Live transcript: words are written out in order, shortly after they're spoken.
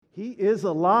He is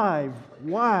alive.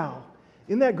 Wow.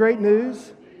 Isn't that great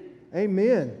news?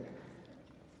 Amen.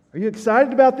 Are you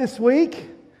excited about this week?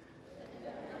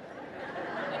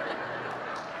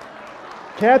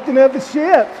 Captain of the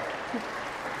ship.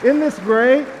 Isn't this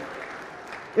great?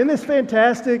 Isn't this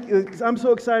fantastic? I'm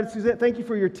so excited, Suzette. Thank you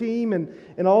for your team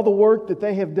and all the work that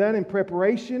they have done in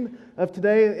preparation of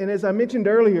today. And as I mentioned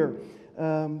earlier,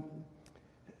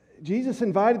 Jesus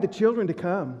invited the children to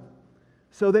come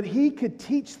so that He could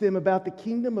teach them about the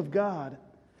kingdom of God.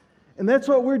 And that's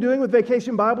what we're doing with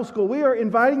Vacation Bible School. We are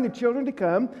inviting the children to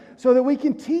come so that we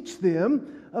can teach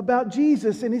them about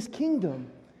Jesus and His kingdom.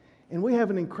 And we have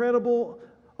an incredible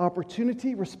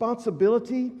opportunity,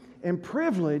 responsibility, and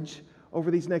privilege over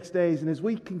these next days. And as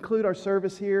we conclude our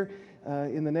service here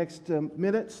in the next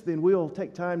minutes, then we'll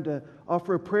take time to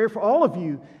offer a prayer for all of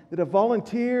you that have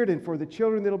volunteered and for the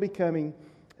children that will be coming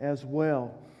as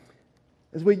well.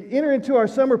 As we enter into our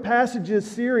Summer Passages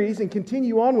series and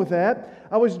continue on with that,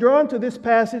 I was drawn to this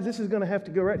passage. This is going to have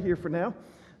to go right here for now.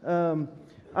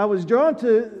 I was drawn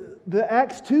to the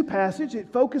Acts 2 passage. It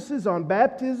focuses on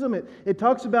baptism. It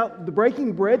talks about the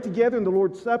breaking bread together in the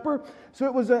Lord's Supper. So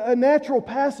it was a natural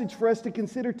passage for us to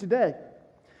consider today.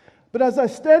 But as I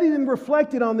studied and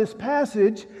reflected on this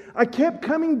passage, I kept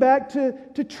coming back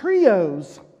to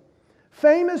trios.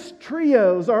 Famous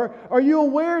trios. Are you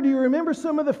aware? Do you remember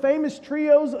some of the famous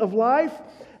trios of life?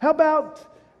 How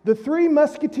about the Three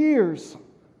Musketeers?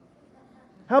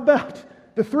 How about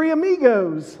the Three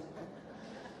Amigos?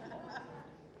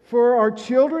 For our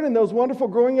children in those wonderful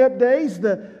growing up days,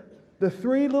 the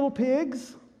Three Little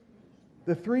Pigs,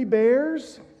 the Three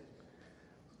Bears.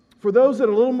 For those that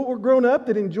are a little more grown up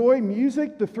that enjoy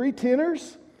music, the Three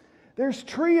Tenors. There's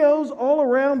trios all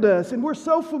around us, and we're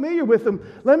so familiar with them.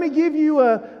 Let me give you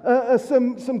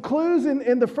some clues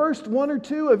in the first one or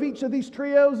two of each of these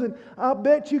trios, and I'll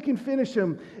bet you can finish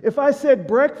them. If I said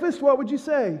breakfast, what would you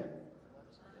say?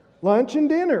 Lunch and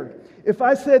dinner. If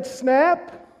I said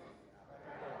snap,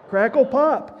 crackle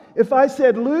pop. If I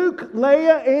said Luke,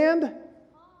 Leia, and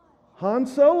Han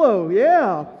Solo,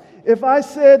 yeah. If I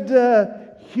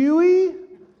said Huey,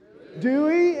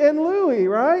 Dewey, and Louie,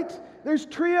 right? There's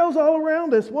trios all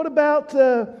around us. What about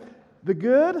the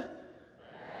good?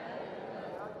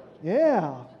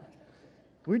 Yeah.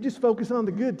 We just focus on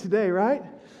the good today, right?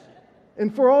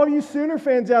 And for all you Sooner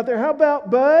fans out there, how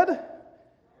about Bud,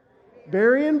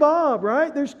 Barry, and Bob,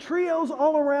 right? There's trios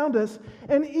all around us.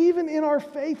 And even in our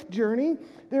faith journey,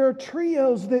 there are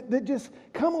trios that just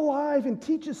come alive and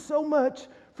teach us so much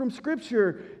from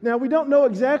Scripture. Now, we don't know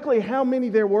exactly how many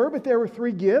there were, but there were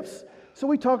 3 gifts. So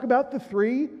we talk about the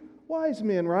 3 wise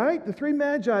men, right? The 3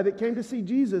 magi that came to see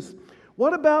Jesus.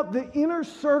 What about the inner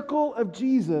circle of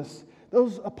Jesus?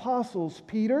 Those apostles,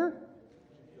 Peter,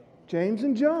 James,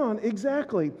 and John.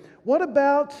 Exactly. What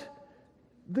about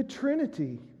the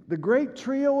Trinity, the great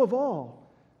trio of all?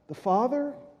 The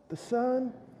Father, the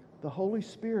Son, the Holy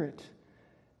Spirit.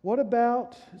 What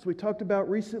about, as we talked about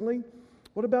recently,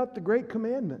 what about the great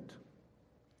commandment?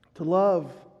 To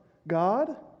love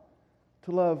God,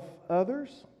 to love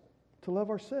others, to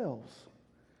love ourselves.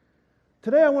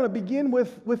 Today I want to begin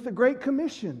with the Great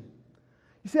Commission.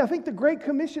 You see, I think the Great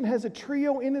Commission has a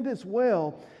trio in it as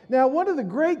well. Now, one of the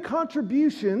great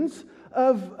contributions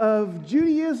of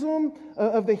Judaism,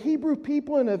 of the Hebrew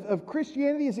people, and of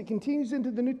Christianity as it continues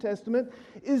into the New Testament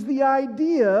is the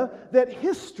idea that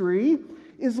history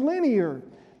is linear,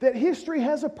 that history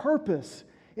has a purpose,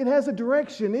 it has a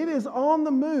direction, it is on the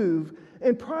move.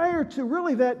 And prior to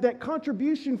really that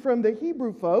contribution from the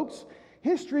Hebrew folks,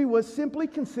 history was simply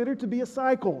considered to be a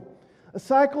cycle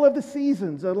of the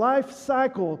seasons, a life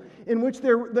cycle in which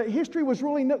the history was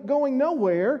really going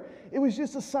nowhere. It was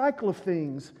just a cycle of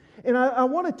things. And I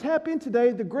want to tap in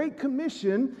today. The Great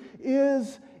Commission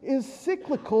is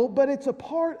cyclical, but it's a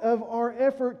part of our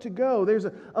effort to go. There's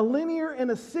a linear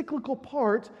and a cyclical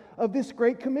part of this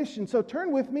Great Commission. So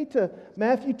turn with me to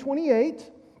Matthew 28.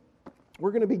 We're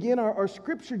going to begin our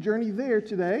scripture journey there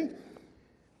today.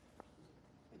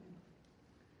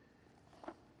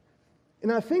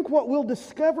 And I think what we'll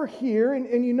discover here,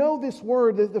 and you know this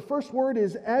word, the first word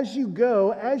is as you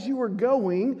go, as you are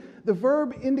going. The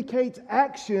verb indicates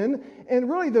action, and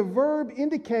really the verb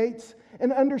indicates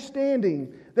an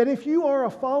understanding that if you are a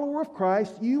follower of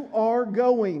Christ, you are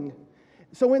going.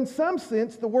 So in some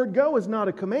sense, the word go is not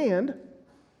a command,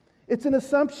 it's an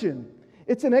assumption.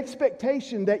 It's an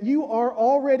expectation that you are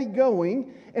already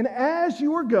going, and as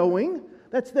you are going,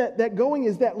 that going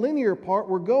is that linear part.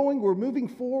 We're going, we're moving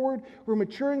forward, we're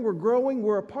maturing, we're growing,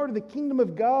 we're a part of the kingdom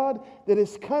of God that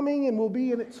is coming and will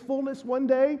be in its fullness one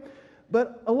day.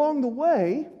 But along the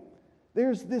way,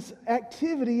 There's this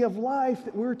activity of life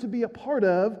that we're to be a part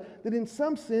of that in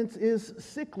some sense is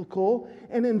cyclical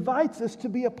and invites us to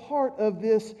be a part of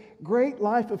this great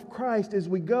life of Christ as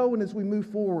we go and as we move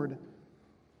forward.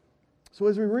 So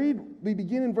as we read, we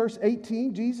begin in verse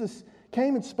 18. Jesus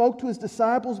came and spoke to his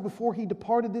disciples before he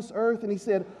departed this earth, and he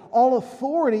said, "All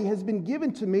authority has been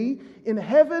given to me in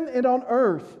heaven and on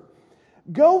earth.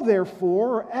 Go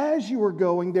therefore, or as you are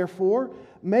going therefore,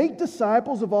 make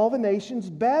disciples of all the nations,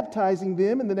 baptizing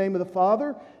them in the name of the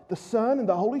Father, the Son, and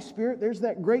the Holy Spirit." There's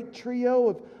that great trio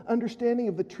of understanding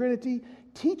of the Trinity.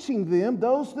 "Teaching them,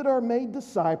 those that are made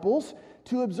disciples,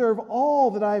 to observe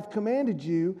all that I have commanded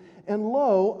you. And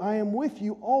lo, I am with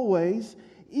you always,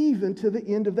 even to the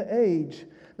end of the age."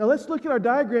 Now let's look at our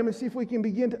diagram and see if we can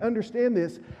begin to understand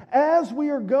this. As we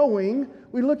are going,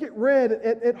 we look at red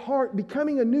at heart,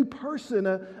 becoming a new person,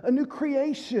 a new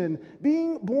creation,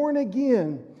 being born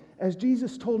again, as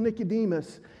Jesus told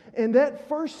Nicodemus. And that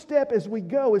first step as we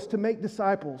go is to make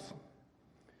disciples,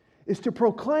 is to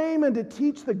proclaim and to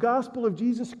teach the gospel of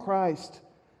Jesus Christ.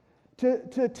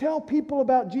 To tell people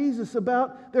about Jesus,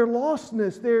 about their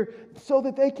lostness, so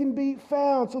that they can be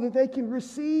found, so that they can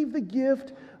receive the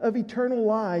gift of eternal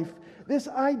life. This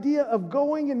idea of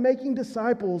going and making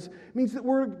disciples means that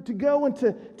we're to go and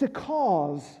to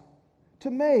cause, to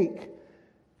make,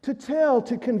 to tell,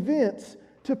 to convince,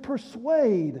 to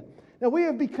persuade. Now we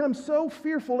have become so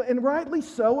fearful, and rightly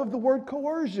so, of the word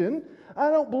coercion.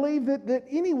 I don't believe that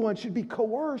anyone should be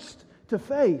coerced to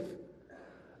faith.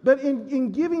 But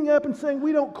in giving up and saying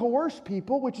we don't coerce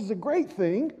people, which is a great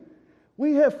thing,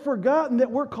 we have forgotten that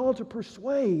we're called to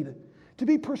persuade, to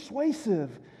be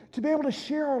persuasive, to be able to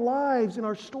share our lives and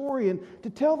our story and to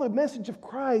tell the message of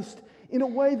Christ in a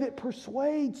way that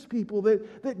persuades people,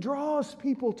 that draws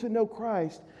people to know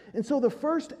Christ. And so the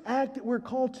first act that we're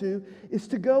called to is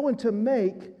to go and to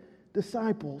make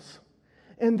disciples.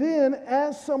 And then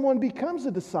as someone becomes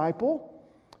a disciple,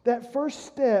 that first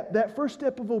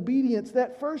step of obedience,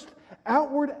 that first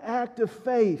outward act of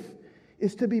faith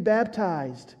is to be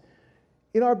baptized.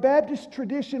 In our Baptist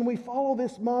tradition, we follow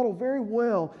this model very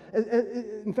well.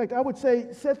 In fact, I would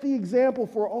say set the example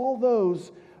for all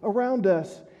those around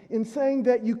us in saying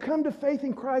that you come to faith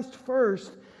in Christ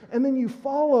first, and then you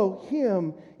follow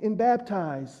Him in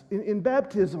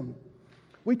baptism.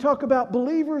 We talk about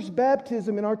believers'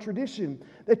 baptism in our tradition,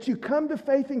 that you come to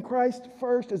faith in Christ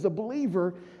first as a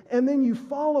believer, and then you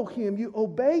follow Him, you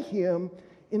obey Him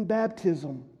in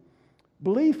baptism.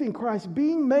 Belief in Christ,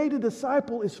 being made a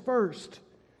disciple, is first.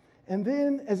 And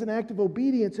then, as an act of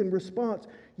obedience and response,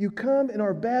 you come and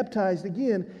are baptized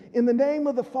again in the name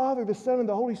of the Father, the Son, and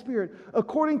the Holy Spirit.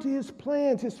 According to His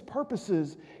plans, His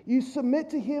purposes, you submit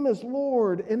to Him as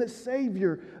Lord and as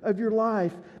Savior of your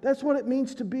life. That's what it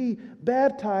means to be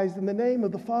baptized in the name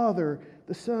of the Father,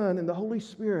 the Son, and the Holy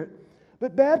Spirit.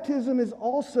 But baptism is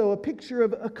also a picture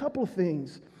of a couple of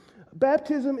things.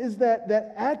 Baptism is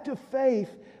that act of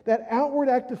faith, that outward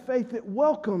act of faith that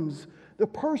welcomes the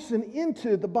person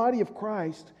into the body of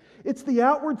Christ. It's the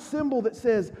outward symbol that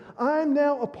says, I'm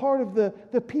now a part of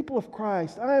the people of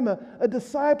Christ. I am a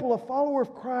disciple, a follower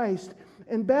of Christ.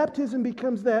 And baptism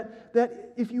becomes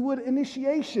that, if you would,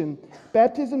 initiation.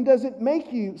 Baptism doesn't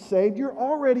make you saved. You're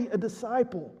already a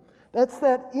disciple. That's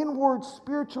that inward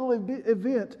spiritual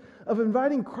event of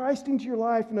inviting Christ into your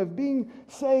life and of being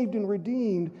saved and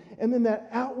redeemed. And then that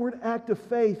outward act of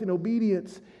faith and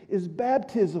obedience is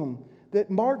baptism, that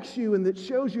marks you and that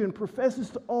shows you and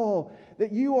professes to all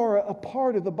that you are a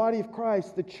part of the body of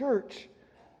Christ, the church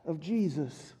of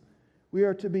Jesus. We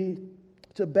are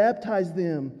to baptize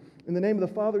them in the name of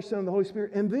the Father, Son, and the Holy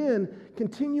Spirit. And then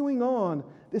continuing on,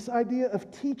 this idea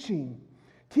of teaching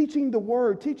the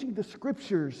Word, teaching the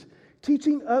Scriptures,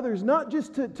 teaching others, not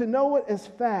just to know it as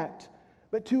fact,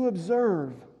 but to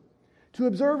observe. To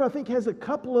observe, I think, has a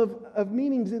couple of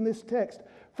meanings in this text.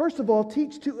 First of all,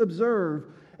 teach to observe.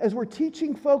 As we're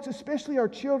teaching folks, especially our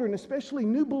children, especially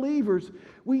new believers,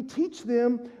 we teach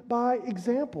them by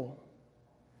example.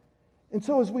 And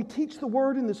so as we teach the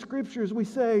Word in the Scriptures, we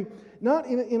say, not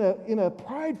in a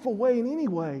prideful way in any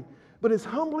way, but as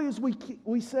humbly as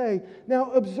we say, now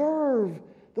observe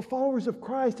the followers of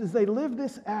Christ as they live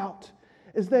this out,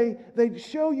 as they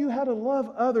show you how to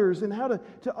love others and how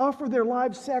to offer their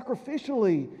lives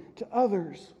sacrificially to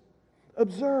others.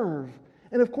 Observe.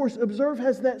 And of course, observe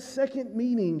has that second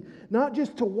meaning, not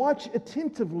just to watch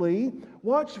attentively,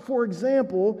 watch for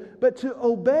example, but to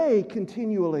obey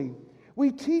continually. We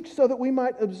teach so that we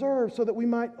might observe, so that we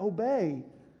might obey,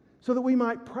 so that we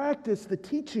might practice the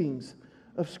teachings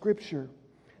of Scripture.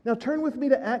 Now turn with me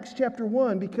to Acts chapter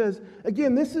 1, because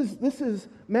again, this is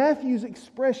Matthew's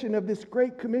expression of this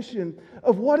great commission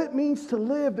of what it means to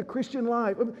live the Christian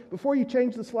life. Before you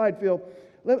change the slide, Phil,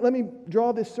 let me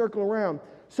draw this circle around.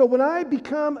 So when I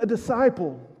become a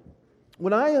disciple,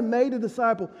 when I am made a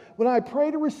disciple, when I pray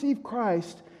to receive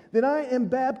Christ, then I am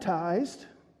baptized,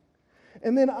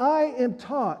 and then I am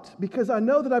taught, because I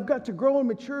know that I've got to grow and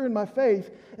mature in my faith,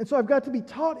 and so I've got to be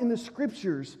taught in the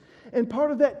Scriptures. And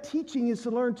part of that teaching is to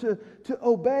learn to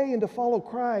obey and to follow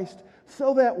Christ,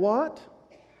 so that what?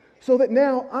 So that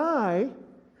now I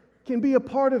can be a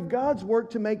part of God's work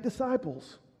to make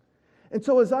disciples. And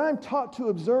so as I'm taught to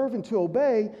observe and to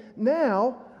obey,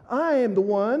 now I am the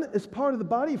one, as part of the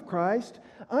body of Christ,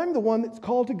 I'm the one that's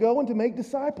called to go and to make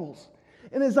disciples.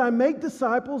 And as I make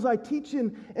disciples, I teach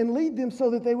and lead them so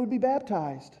that they would be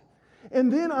baptized.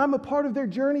 And then I'm a part of their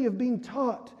journey of being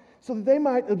taught, so that they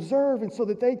might observe and so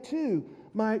that they too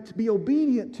might be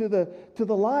obedient to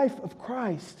the life of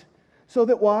Christ. So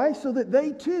that why? So that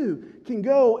they too can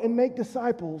go and make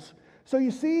disciples. So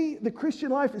you see, the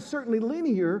Christian life is certainly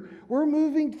linear. We're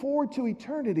moving forward to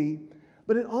eternity,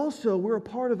 but we're a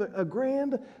part of a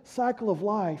grand cycle of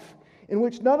life in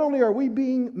which not only are we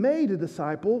being made a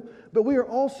disciple, but we are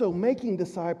also making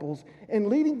disciples and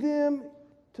leading them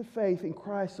to faith in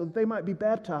Christ so that they might be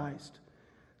baptized,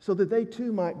 so that they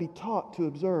too might be taught to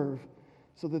observe,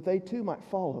 so that they too might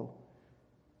follow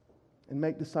and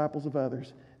make disciples of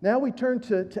others. Now we turn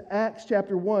to Acts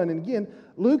chapter 1. And again,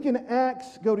 Luke and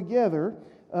Acts go together.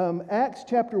 Acts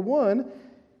chapter 1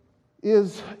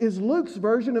 is Luke's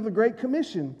version of the Great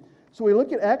Commission. So we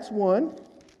look at Acts 1,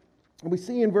 and we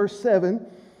see in verse 7,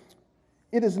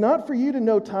 "It is not for you to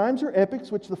know times or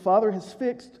epochs which the Father has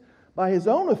fixed by His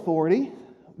own authority,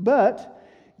 but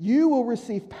you will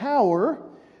receive power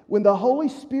when the Holy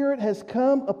Spirit has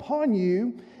come upon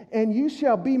you, and you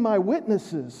shall be my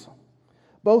witnesses,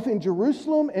 both in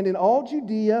Jerusalem and in all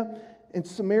Judea and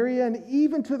Samaria and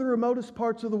even to the remotest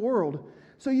parts of the world."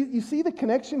 So you see the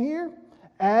connection here?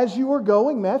 As you are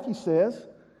going, Matthew says,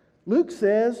 Luke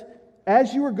says,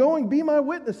 as you are going, be my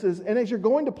witnesses. And as you're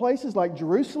going to places like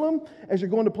Jerusalem, as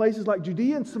you're going to places like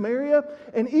Judea and Samaria,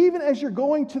 and even as you're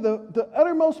going to the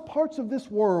uttermost parts of this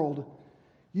world,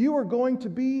 you are going to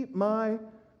be my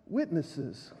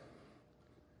witnesses.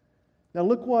 Now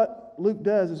look what Luke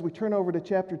does as we turn over to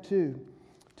chapter 2.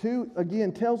 2,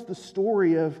 again, tells the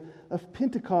story of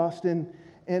Pentecost,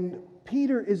 and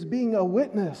Peter is being a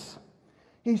witness.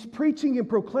 He's preaching and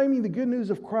proclaiming the good news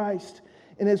of Christ.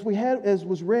 And as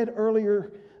was read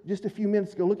earlier just a few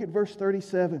minutes ago, look at verse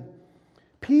 37.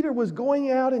 Peter was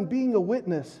going out and being a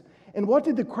witness. And what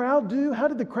did the crowd do? How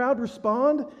did the crowd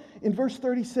respond? In verse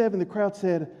 37, the crowd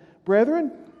said,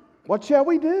 "Brethren, what shall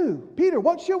we do?" Peter,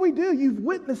 what shall we do? You've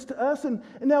witnessed to us, and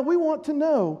now we want to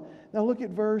know. Now look at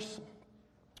verse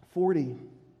 40.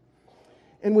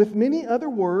 "And with many other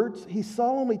words, he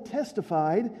solemnly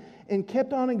testified and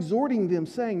kept on exhorting them,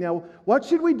 saying," Now, what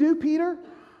should we do, Peter?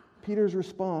 Peter's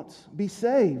response, "Be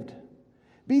saved.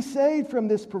 Be saved from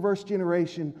this perverse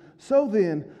generation." So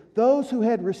then, those who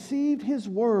had received his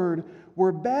word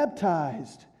were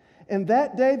baptized. And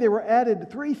that day there were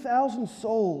added 3,000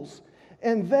 souls.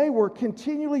 And they were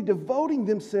continually devoting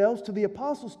themselves to the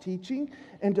apostles' teaching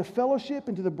and to fellowship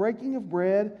and to the breaking of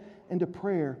bread and to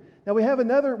prayer. Now we have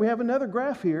another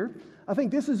graph here. I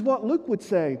think this is what Luke would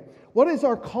say. What is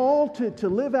our call to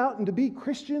live out and to be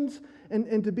Christians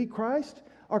and to be Christ?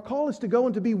 Our call is to go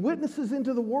and to be witnesses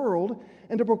into the world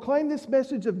and to proclaim this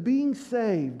message of being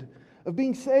saved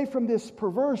from this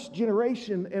perverse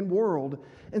generation and world.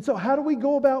 And so how do we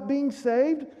go about being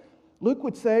saved? Luke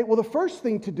would say, well, the first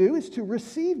thing to do is to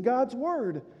receive God's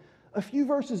word. A few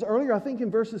verses earlier, I think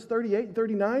in verses 38 and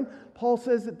 39,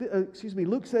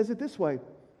 Luke says it this way: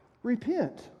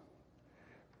 repent.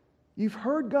 You've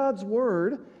heard God's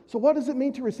word. So what does it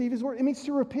mean to receive His word? It means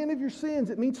to repent of your sins.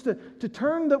 It means to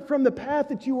turn from the path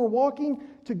that you were walking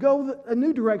to go a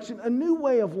new direction, a new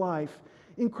way of life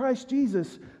in Christ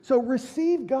Jesus. So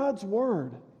receive God's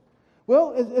word.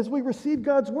 Well, as we receive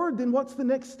God's word, then what's the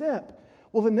next step?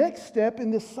 Well, the next step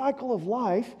in this cycle of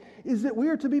life is that we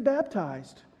are to be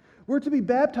baptized. We're to be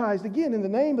baptized, again, in the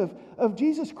name of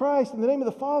Jesus Christ, in the name of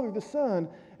the Father, the Son,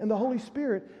 and the Holy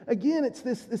Spirit. Again, it's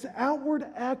this outward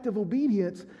act of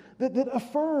obedience that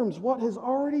affirms what has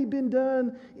already been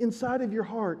done inside of your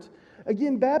heart.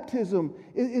 Again, baptism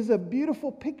is a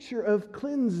beautiful picture of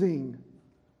cleansing,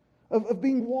 of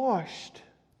being washed.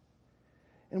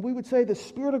 And we would say the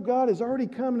Spirit of God has already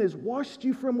come and has washed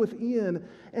you from within.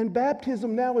 And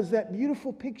baptism now is that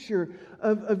beautiful picture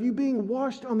of you being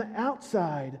washed on the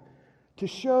outside to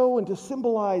show and to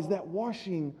symbolize that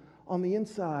washing on the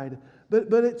inside.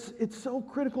 But it's so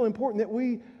critical and important that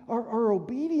we are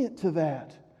obedient to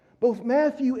that. Both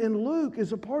Matthew and Luke,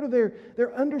 as a part of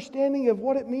their understanding of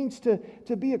what it means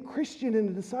to be a Christian and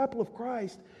a disciple of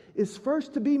Christ, is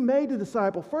first to be made a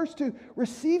disciple, first to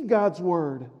receive God's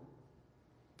word.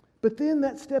 But then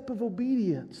that step of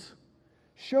obedience,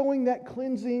 showing that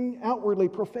cleansing outwardly,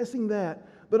 professing that,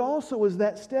 but also is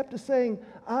that step to saying,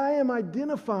 I am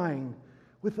identifying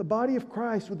with the body of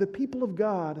Christ, with the people of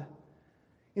God.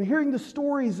 And hearing the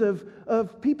stories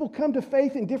of people come to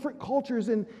faith in different cultures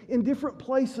and in different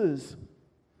places,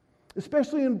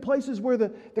 especially in places where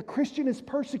the Christian is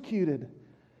persecuted.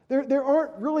 There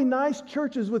aren't really nice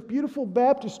churches with beautiful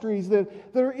baptistries that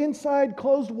are inside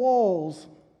closed walls.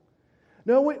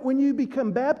 No, when you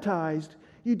become baptized,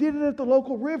 you did it at the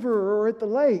local river or at the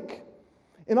lake.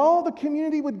 And all the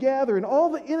community would gather, and all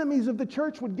the enemies of the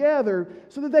church would gather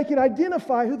so that they could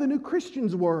identify who the new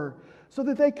Christians were, so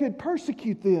that they could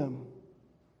persecute them.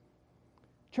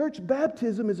 Church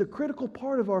baptism is a critical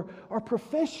part of our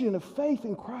profession of faith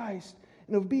in Christ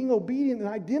and of being obedient and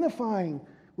identifying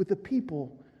with the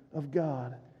people of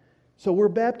God. So we're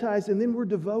baptized and then we're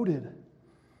devoted.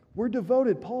 We're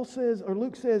devoted. Paul says, or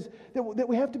Luke says, that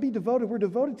we have to be devoted. We're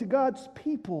devoted to God's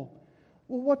people.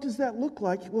 Well, what does that look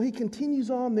like? Well, he continues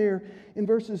on there in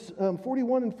verses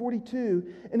 41 and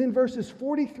 42. And in verses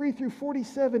 43 through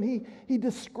 47, he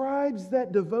describes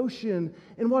that devotion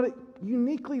and what it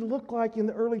uniquely looked like in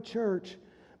the early church.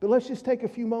 But let's just take a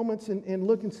few moments and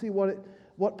look and see what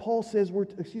Luke says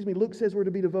we're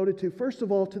to be devoted to. First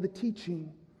of all, to the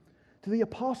teaching, to the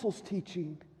apostles'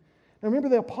 teaching. Now remember,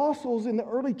 the apostles in the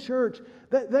early church,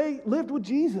 that they lived with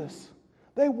Jesus.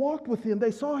 They walked with Him. They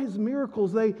saw His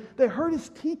miracles. They heard His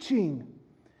teaching.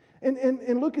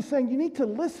 And Luke is saying you need to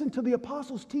listen to the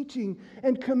apostles' teaching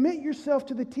and commit yourself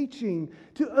to the teaching,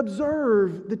 to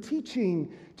observe the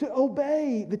teaching, to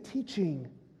obey the teaching.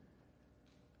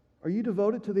 Are you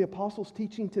devoted to the apostles'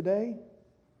 teaching today?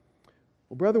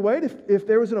 Well, Brother Wade, if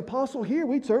there was an apostle here,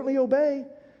 we'd certainly obey.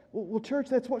 Well, church,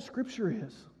 that's what Scripture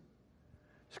is.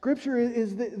 Scripture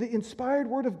is the inspired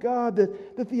Word of God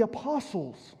that the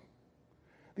apostles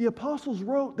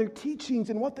wrote their teachings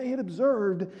and what they had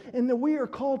observed, and that we are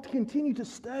called to continue to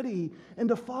study and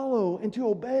to follow and to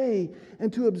obey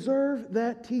and to observe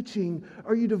that teaching.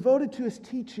 Are you devoted to His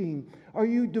teaching? Are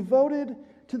you devoted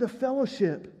to the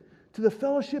fellowship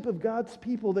of God's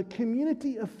people, the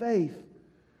community of faith?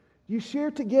 You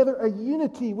share together a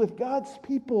unity with God's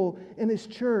people and His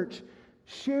church,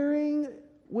 sharing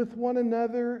with one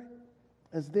another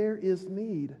as there is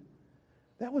need.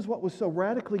 That was what was so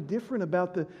radically different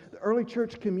about the early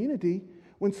church community.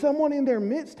 When someone in their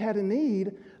midst had a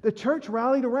need, the church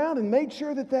rallied around and made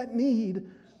sure that need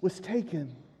was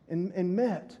taken and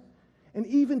met. And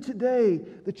even today,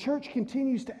 the church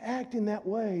continues to act in that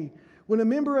way. When a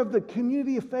member of the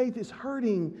community of faith is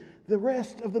hurting, the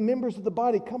rest of the members of the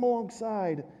body come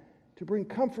alongside to bring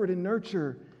comfort and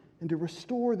nurture and to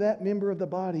restore that member of the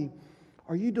body.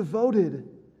 Are you devoted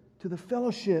to the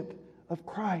fellowship of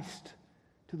Christ,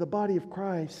 to the body of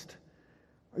Christ?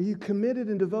 Are you committed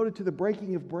and devoted to the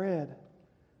breaking of bread?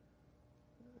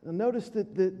 Now notice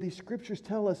that the Scriptures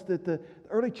tell us that the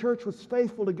early church was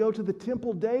faithful to go to the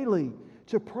temple daily,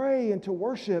 to pray and to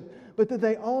worship, but that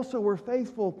they also were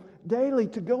faithful daily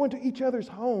to go into each other's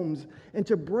homes and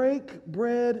to break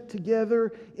bread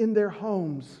together in their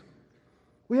homes.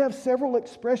 We have several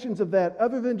expressions of that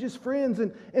other than just friends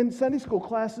and Sunday school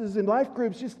classes and life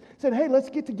groups just said, hey, let's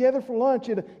get together for lunch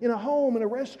in a home, in a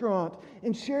restaurant,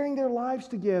 and sharing their lives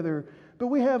together. But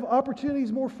we have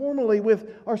opportunities more formally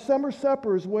with our summer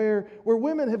suppers where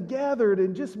women have gathered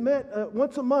and just met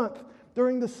once a month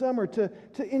during the summer to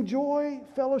enjoy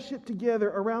fellowship together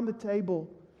around the table.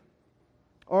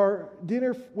 Our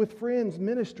Dinner with Friends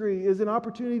ministry is an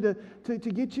opportunity to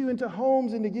get you into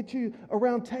homes and to get you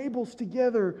around tables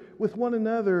together with one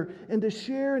another and to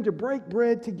share and to break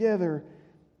bread together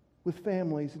with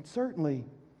families. And certainly,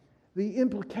 the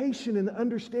implication and the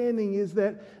understanding is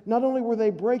that not only were they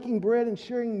breaking bread and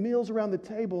sharing meals around the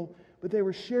table, but they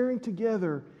were sharing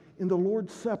together in the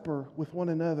Lord's Supper with one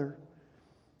another.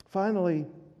 Finally,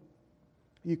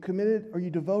 are you committed, are you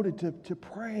devoted to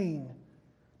praying?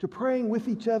 To praying with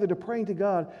each other, to praying to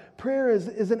God. Prayer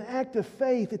is an act of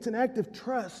faith. It's an act of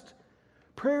trust.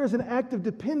 Prayer is an act of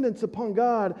dependence upon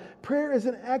God. Prayer is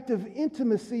an act of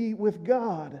intimacy with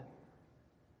God.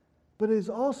 But it is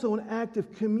also an act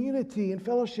of community and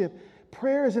fellowship.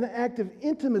 Prayer is an act of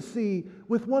intimacy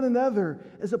with one another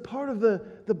as a part of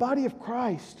the body of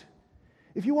Christ.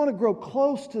 If you want to grow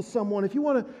close to someone, if you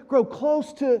want to grow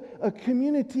close to a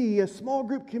community, a small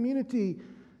group community,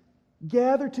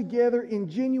 gather together in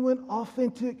genuine,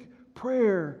 authentic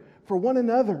prayer for one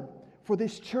another, for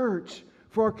this church,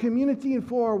 for our community, and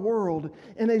for our world.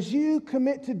 And as you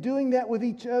commit to doing that with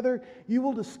each other, you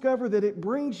will discover that it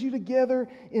brings you together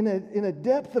in a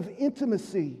depth of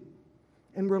intimacy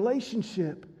and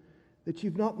relationship that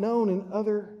you've not known in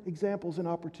other examples and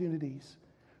opportunities.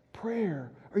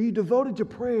 Prayer. Are you devoted to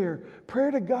prayer?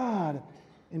 Prayer to God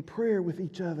and prayer with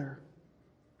each other.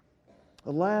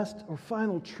 The last or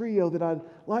final trio that I'd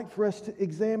like for us to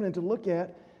examine and to look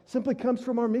at simply comes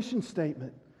from our mission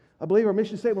statement. I believe our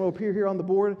mission statement will appear here on the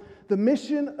board. The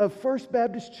mission of First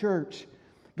Baptist Church.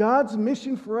 God's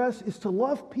mission for us is to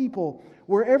love people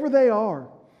wherever they are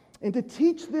and to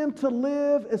teach them to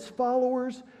live as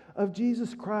followers of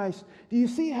Jesus Christ. Do you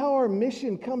see how our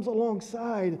mission comes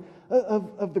alongside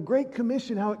of the Great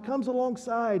Commission, how it comes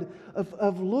alongside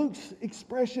of Luke's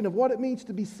expression of what it means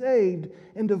to be saved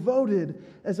and devoted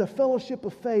as a fellowship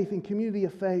of faith and community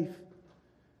of faith?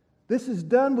 This is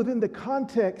done within the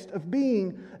context of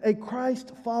being a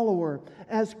Christ follower.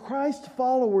 As Christ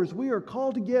followers, we are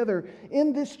called together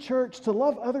in this church to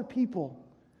love other people,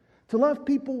 to love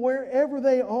people wherever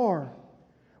they are.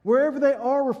 Wherever they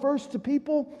are refers to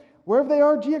people, wherever they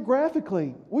are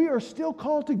geographically. We are still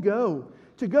called to go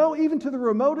even to the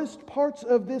remotest parts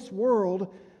of this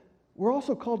world. We're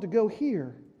also called to go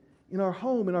here, in our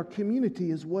home, in our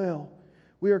community as well.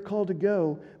 We are called to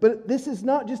go. But this is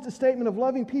not just a statement of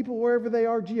loving people wherever they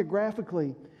are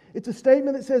geographically. It's a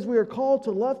statement that says we are called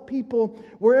to love people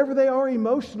wherever they are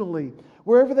emotionally,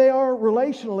 wherever they are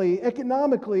relationally,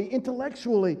 economically,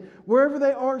 intellectually, wherever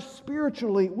they are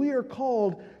spiritually. We are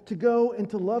called to go and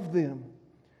to love them.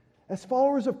 As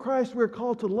followers of Christ, we are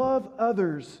called to love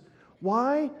others.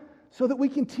 Why? So that we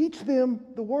can teach them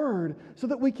the Word, so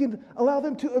that we can allow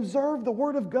them to observe the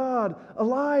Word of God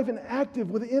alive and active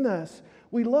within us.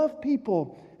 We love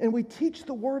people and we teach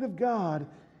the Word of God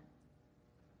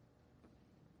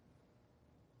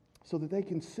so that they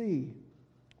can see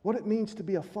what it means to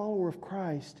be a follower of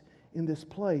Christ in this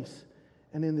place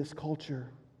and in this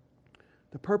culture.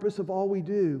 The purpose of all we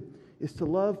do is to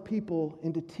love people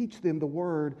and to teach them the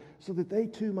Word so that they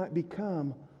too might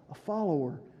become a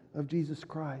follower of Jesus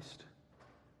Christ.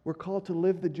 We're called to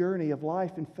live the journey of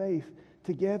life and faith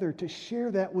together, to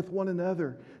share that with one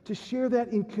another, to share that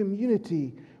in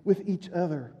community with each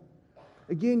other.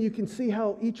 Again, you can see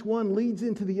how each one leads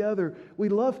into the other. We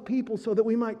love people so that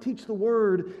we might teach the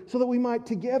Word, so that we might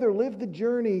together live the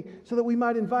journey, so that we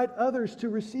might invite others to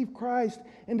receive Christ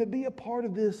and to be a part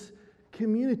of this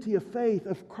community of faith,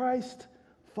 of Christ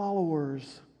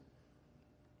followers.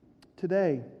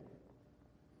 Today,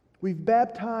 we've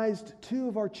baptized two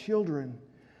of our children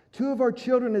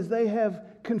as they have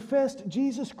confessed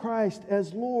Jesus Christ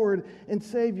as Lord and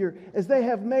Savior, as they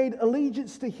have made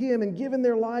allegiance to Him and given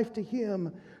their life to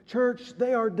Him. Church,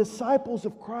 they are disciples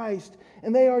of Christ,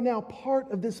 and they are now part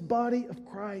of this body of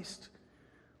Christ.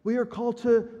 We are called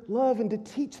to love and to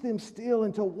teach them still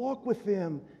and to walk with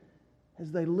them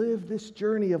as they live this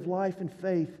journey of life and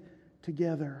faith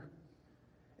together.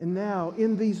 And now,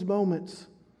 in these moments,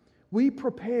 we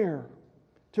prepare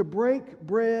to break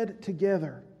bread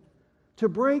together, to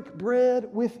break bread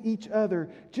with each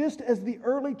other, just as the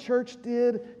early church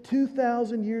did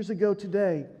 2,000 years ago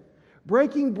today.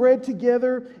 Breaking bread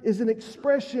together is an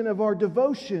expression of our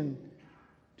devotion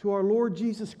to our Lord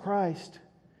Jesus Christ,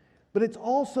 but it's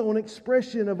also an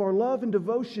expression of our love and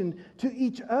devotion to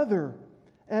each other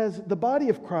as the body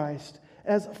of Christ,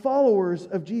 as followers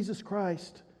of Jesus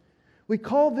Christ. We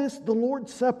call this the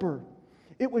Lord's Supper.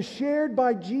 It was shared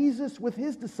by Jesus with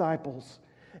His disciples.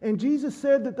 And Jesus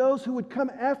said that those who would come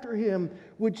after Him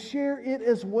would share it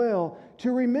as well,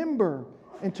 to remember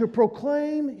and to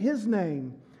proclaim His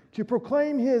name, to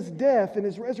proclaim His death and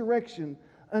His resurrection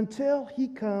until He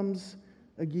comes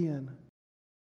again.